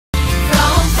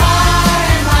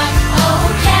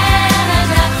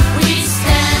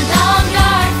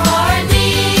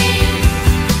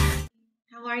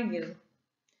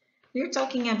We're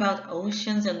talking about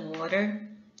oceans and water,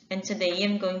 and today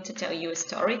I'm going to tell you a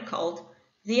story called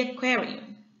The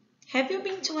Aquarium. Have you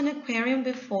been to an aquarium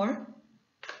before?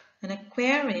 An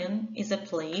aquarium is a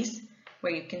place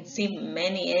where you can see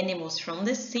many animals from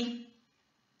the sea.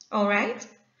 Alright?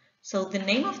 So the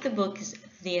name of the book is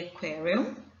The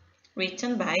Aquarium,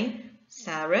 written by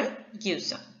Sarah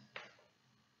Gilson.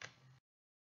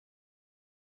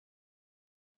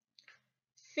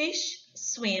 Fish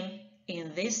swim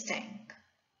in this tank.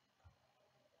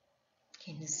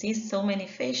 Can you see so many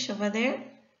fish over there?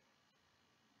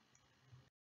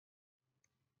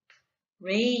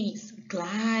 Rays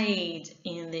glide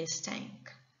in this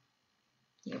tank.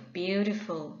 You're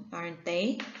beautiful, aren't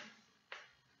they?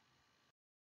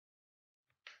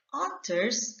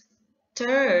 Otters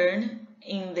turn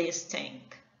in this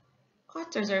tank.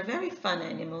 Otters are very fun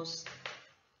animals.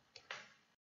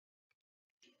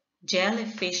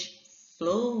 Jellyfish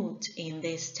float in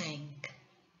this tank.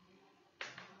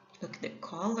 Look at the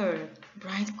color,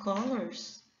 bright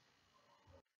colors.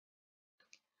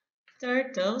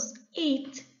 Turtles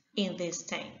eat in this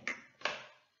tank.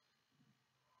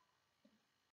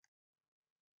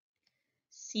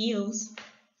 Seals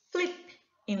flip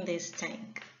in this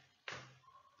tank.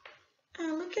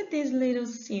 Oh, look at these little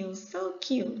seals, so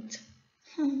cute.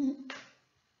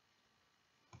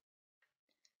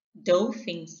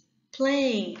 Dolphins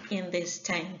play in this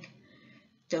tank.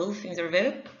 Dolphins are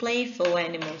very playful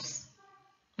animals.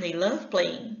 They love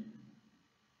playing.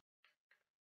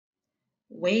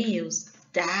 Whales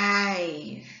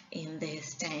dive in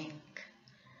this tank.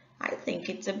 I think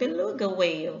it's a beluga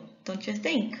whale, don't you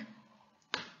think?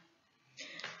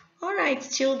 Alright,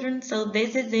 children, so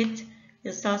this is it.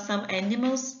 You saw some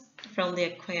animals from the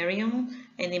aquarium,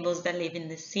 animals that live in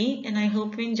the sea, and I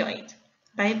hope you enjoyed.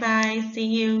 Bye bye, see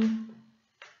you.